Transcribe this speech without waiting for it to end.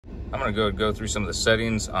I'm gonna go through some of the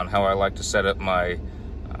settings on how I like to set up my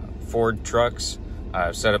Ford trucks.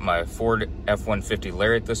 I've set up my Ford F-150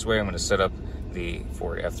 Lariat this way. I'm gonna set up the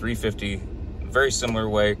Ford F350 very similar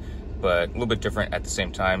way, but a little bit different at the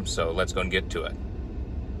same time. So let's go and get to it.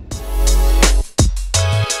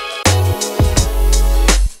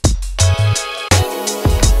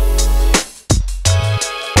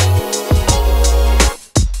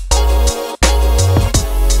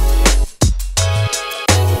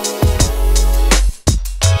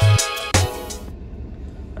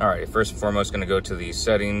 Alright, first and foremost, going to go to the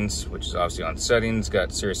settings, which is obviously on settings.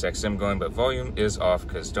 Got Sirius XM going, but volume is off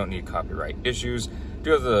because don't need copyright issues. Do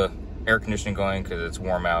have the air conditioning going because it's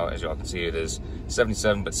warm out. As y'all can see, it is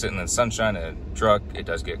 77, but sitting in the sunshine in a truck, it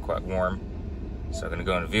does get quite warm. So I'm going to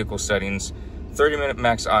go into vehicle settings. 30-minute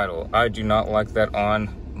max idle. I do not like that on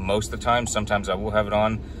most of the time. Sometimes I will have it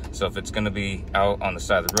on. So if it's going to be out on the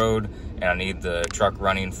side of the road and I need the truck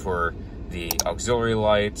running for the auxiliary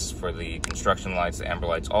lights, for the construction lights, the amber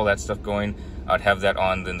lights, all that stuff going, I'd have that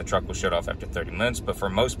on, then the truck will shut off after 30 minutes. But for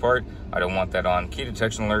most part, I don't want that on. Key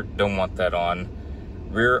detection alert, don't want that on.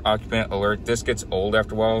 Rear occupant alert, this gets old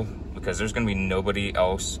after a while because there's going to be nobody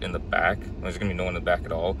else in the back. There's going to be no one in the back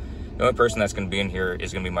at all. The only person that's going to be in here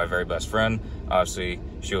is going to be my very best friend. Obviously,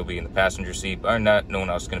 she will be in the passenger seat, but other than that, no one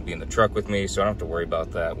else is going to be in the truck with me, so I don't have to worry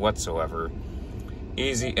about that whatsoever.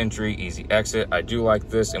 Easy entry, easy exit. I do like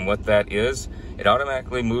this, and what that is, it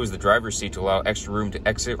automatically moves the driver's seat to allow extra room to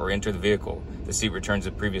exit or enter the vehicle. The seat returns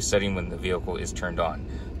the previous setting when the vehicle is turned on.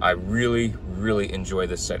 I really, really enjoy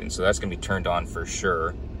this setting, so that's going to be turned on for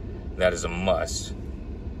sure. That is a must.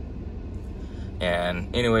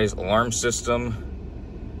 And anyways, alarm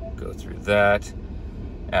system, go through that.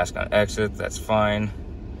 Ask on exit, that's fine.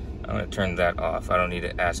 I'm going to turn that off. I don't need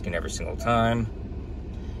it asking every single time.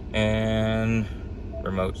 And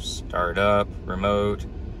remote start up, remote,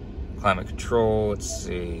 climate control, let's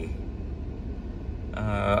see,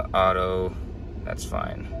 auto, that's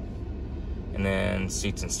fine. And then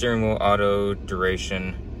seats and steering wheel, auto,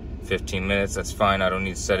 duration, 15 minutes, that's fine. I don't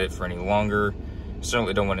need to set it for any longer.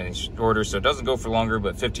 Certainly don't want any shorter, so it doesn't go for longer,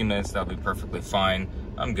 but 15 minutes, that'll be perfectly fine.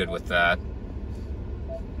 I'm good with that.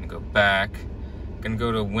 I'm gonna go back, gonna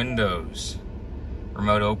go to Windows.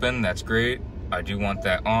 Remote open, that's great. I do want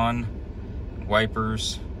that on.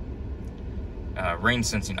 Wipers, rain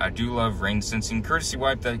sensing. I do love rain sensing. Courtesy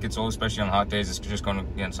wipe, that gets old, especially on hot days. It's just going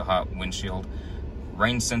against a hot windshield.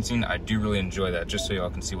 Rain sensing, I do really enjoy that, just so y'all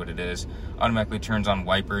can see what it is. Automatically turns on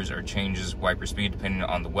wipers or changes wiper speed depending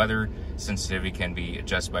on the weather. Sensitivity can be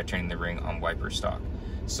adjusted by turning the ring on wiper stock.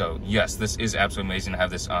 So yes, this is absolutely amazing. I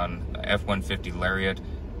have this on F-150 Lariat.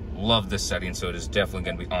 Love this setting, so it is definitely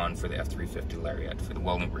going to be on for the F-350 Lariat, for the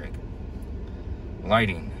welding rig.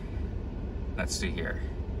 Lighting. Let's see here.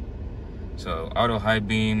 So auto high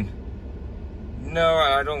beam. No,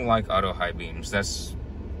 I don't like auto high beams.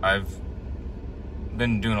 I've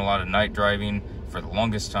been doing a lot of night driving for the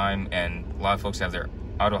longest time, and a lot of folks have their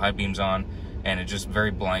auto high beams on, and it's just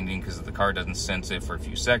very blinding because the car doesn't sense it for a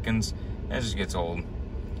few seconds, and it just gets old.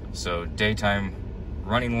 So daytime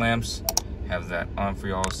running lamps, have that on for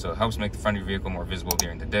y'all, so it helps make the front of your vehicle more visible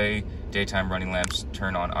during the day. Daytime running lamps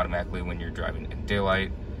turn on automatically when you're driving in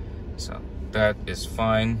daylight, so that is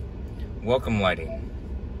fine. Welcome lighting.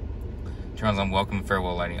 Turns on welcome and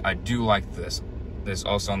farewell lighting. I do like this. This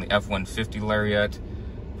also on the F-150 Lariat,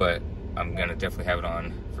 but I'm gonna definitely have it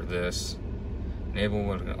on for this. Enable,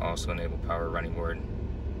 we're gonna also enable power running board.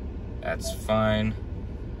 That's fine.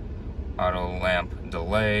 Auto lamp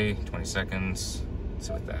delay, 20 seconds. Let's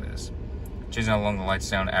see what that is. Changing how long the lights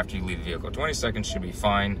sound after you leave the vehicle. 20 seconds should be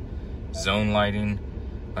fine. Zone lighting.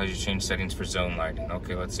 Allows you to change settings for zone lighting.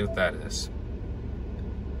 Okay, let's see what that is.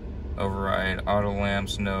 Override auto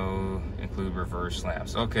lamps, no. Include reverse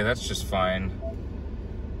lamps. Okay, that's just fine.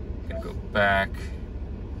 Gonna go back.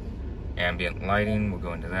 Ambient lighting, we'll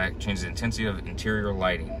go into that. Change the intensity of interior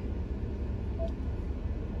lighting.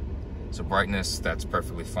 So brightness, that's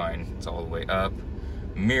perfectly fine. It's all the way up.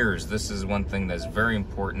 Mirrors, this is one thing that's very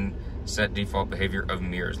important. Set default behavior of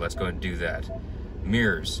mirrors. Let's go and do that.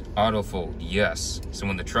 Mirrors, auto fold, yes. So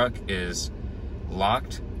when the truck is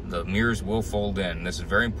locked, the mirrors will fold in. This is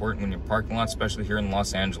very important when you're in parking lot, especially here in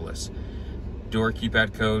Los Angeles. Door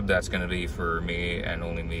keypad code, that's gonna be for me and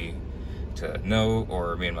only me to know,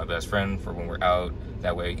 or me and my best friend for when we're out.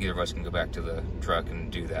 That way either of us can go back to the truck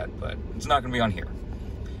and do that, but it's not gonna be on here.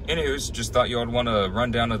 Anywho's, just thought y'all would want a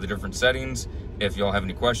rundown of the different settings. If y'all have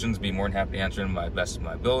any questions, be more than happy to answer them to my best of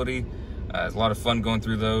my ability. It's a lot of fun going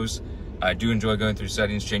through those. I do enjoy going through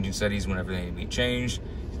settings, changing settings whenever they need to be changed.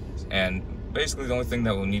 And basically the only thing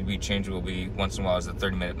that will need to be changed will be once in a while is the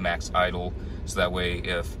 30-minute max idle. So that way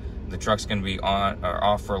if the truck's gonna be on or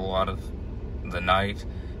off for a lot of the night,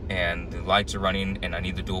 and the lights are running, and I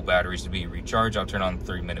need the dual batteries to be recharged, I'll turn on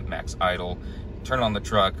 3-minute max idle, turn on the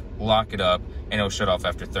truck, lock it up, and it'll shut off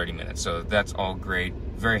after 30 minutes. So that's all great.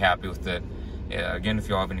 Very happy with it. Again, if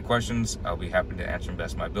y'all have any questions, I'll be happy to answer them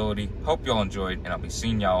best of my ability. Hope y'all enjoyed, and I'll be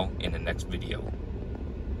seeing y'all in the next video.